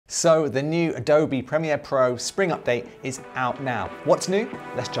So the new Adobe Premiere Pro Spring Update is out now. What's new?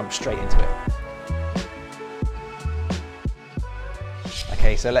 Let's jump straight into it.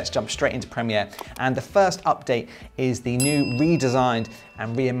 Okay, so let's jump straight into Premiere. And the first update is the new redesigned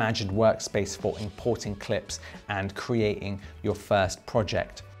and reimagined workspace for importing clips and creating your first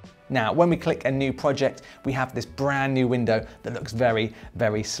project. Now, when we click a new project, we have this brand new window that looks very,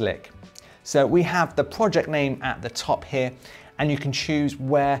 very slick. So we have the project name at the top here, and you can choose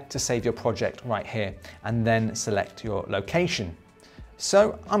where to save your project right here, and then select your location.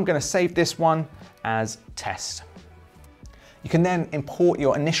 So I'm going to save this one as test. You can then import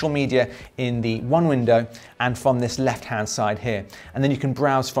your initial media in the one window and from this left-hand side here. And then you can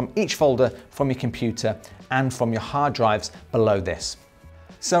browse from each folder from your computer and from your hard drives below this.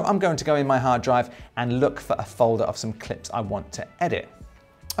 So I'm going to go in my hard drive and look for a folder of some clips I want to edit.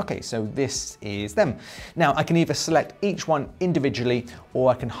 Okay, so this is them. Now I can either select each one individually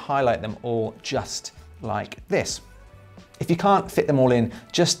or I can highlight them all just like this. If you can't fit them all in,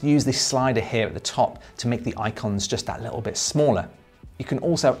 just use this slider here at the top to make the icons just that little bit smaller. You can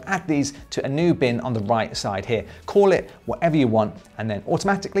also add these to a new bin on the right side here. Call it whatever you want and then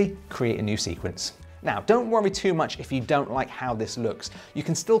automatically create a new sequence. Now, don't worry too much if you don't like how this looks. You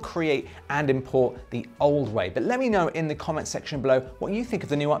can still create and import the old way, but let me know in the comment section below what you think of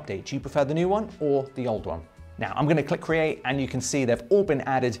the new update. Do you prefer the new one or the old one? Now, I'm gonna click create and you can see they've all been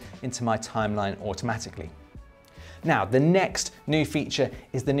added into my timeline automatically. Now, the next new feature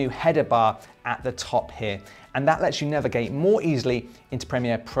is the new header bar at the top here, and that lets you navigate more easily into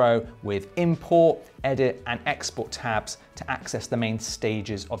Premiere Pro with import, edit, and export tabs to access the main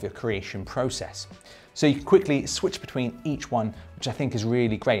stages of your creation process. So you can quickly switch between each one, which I think is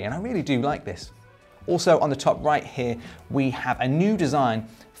really great, and I really do like this. Also on the top right here, we have a new design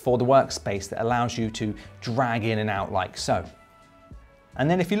for the workspace that allows you to drag in and out like so. And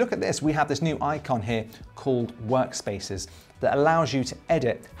then if you look at this, we have this new icon here called Workspaces that allows you to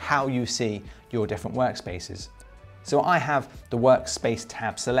edit how you see your different workspaces. So I have the Workspace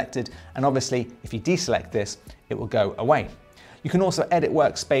tab selected, and obviously if you deselect this, it will go away. You can also edit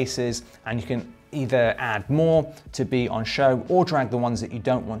workspaces and you can either add more to be on show or drag the ones that you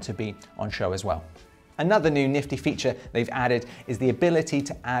don't want to be on show as well. Another new nifty feature they've added is the ability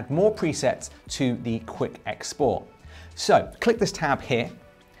to add more presets to the quick export. So click this tab here,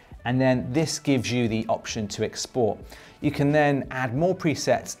 and then this gives you the option to export. You can then add more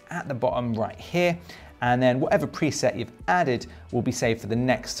presets at the bottom right here, and then whatever preset you've added will be saved for the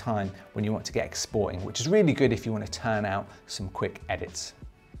next time when you want to get exporting, which is really good if you want to turn out some quick edits.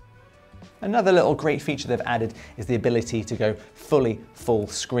 Another little great feature they've added is the ability to go fully full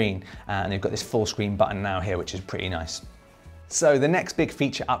screen, and they've got this full screen button now here, which is pretty nice. So the next big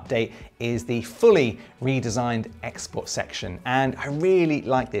feature update is the fully redesigned export section, and I really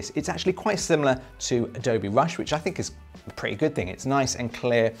like this. It's actually quite similar to Adobe Rush, which I think is a pretty good thing. It's nice and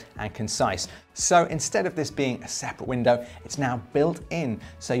clear and concise. So instead of this being a separate window, it's now built in,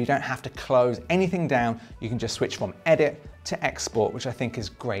 so you don't have to close anything down. You can just switch from edit to export, which I think is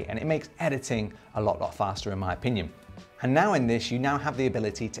great, and it makes editing a lot faster in my opinion. And now in this, you now have the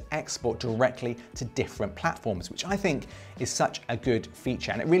ability to export directly to different platforms, which I think is such a good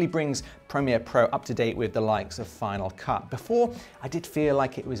feature. And it really brings Premiere Pro up to date with the likes of Final Cut. Before, I did feel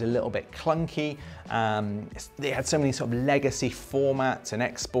like it was a little bit clunky. They had so many sort of legacy formats and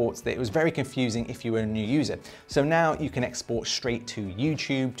exports that it was very confusing if you were a new user. So now you can export straight to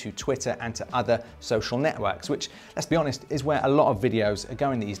YouTube, to Twitter, and to other social networks, which, let's be honest, is where a lot of videos are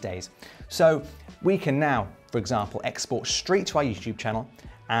going these days. So we can now, for example, export straight to our YouTube channel,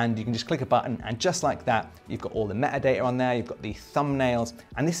 and you can just click a button, and just like that, you've got all the metadata on there, you've got the thumbnails,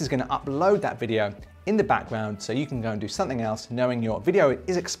 and this is going to upload that video in the background so you can go and do something else knowing your video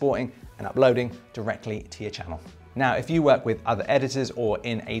is exporting and uploading directly to your channel. Now, if you work with other editors or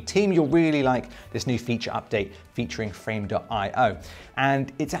in a team, you'll really like this new feature update featuring Frame.io.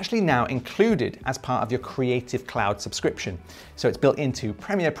 And it's actually now included as part of your Creative Cloud subscription. So it's built into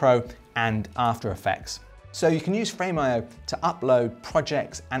Premiere Pro and After Effects. So you can use Frame.io to upload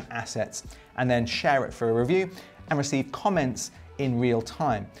projects and assets and then share it for a review and receive comments in real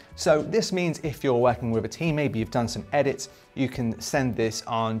time. So this means if you're working with a team, maybe you've done some edits, you can send this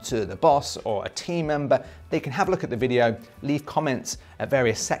on to the boss or a team member. They can have a look at the video, leave comments at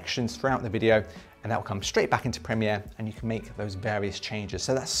various sections throughout the video, and that will come straight back into Premiere and you can make those various changes.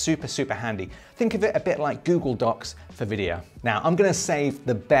 So that's super handy. Think of it a bit like Google Docs for video. Now I'm gonna save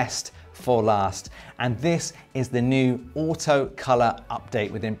the best for last. And this is the new auto color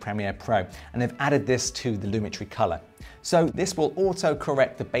update within Premiere Pro. And they've added this to the Lumetri color. So this will auto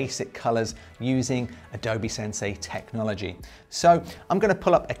correct the basic colors using Adobe Sensei technology. So I'm going to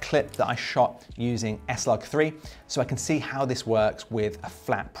pull up a clip that I shot using S-Log3 so I can see how this works with a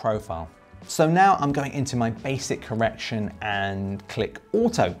flat profile. So now I'm going into my basic correction and click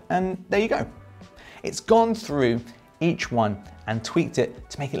auto, and there you go. It's gone through each one and tweaked it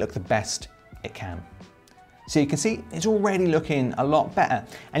to make it look the best it can. So you can see it's already looking a lot better,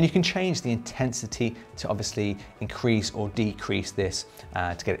 and you can change the intensity to obviously increase or decrease this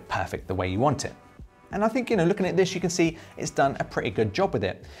to get it perfect the way you want it. And I think, looking at this, you can see it's done a pretty good job with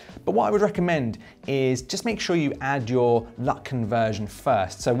it. But what I would recommend is just make sure you add your LUT conversion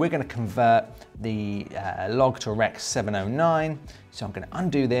first. So we're going to convert the log to Rec 709. So I'm going to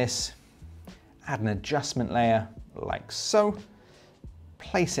undo this, add an adjustment layer like so,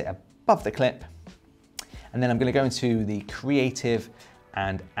 place it above the clip, and then I'm going to go into the creative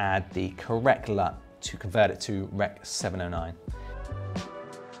and add the correct LUT to convert it to Rec 709.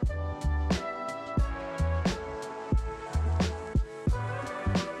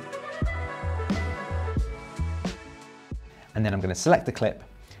 And then I'm going to select the clip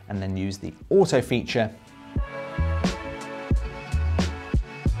and then use the auto feature.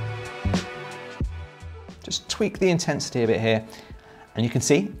 Just tweak the intensity a bit here, and you can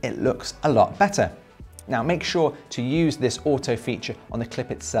see it looks a lot better. Now make sure to use this auto feature on the clip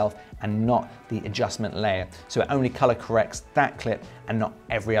itself and not the adjustment layer, so it only color corrects that clip and not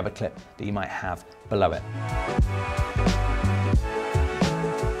every other clip that you might have below it.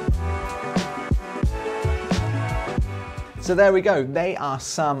 So there we go, they are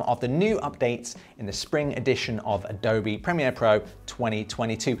some of the new updates in the spring edition of Adobe Premiere Pro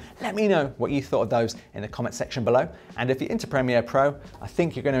 2022. Let me know what you thought of those in the comment section below. And if you're into Premiere Pro, I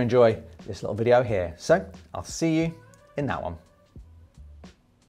think you're going to enjoy this little video here. So I'll see you in that one.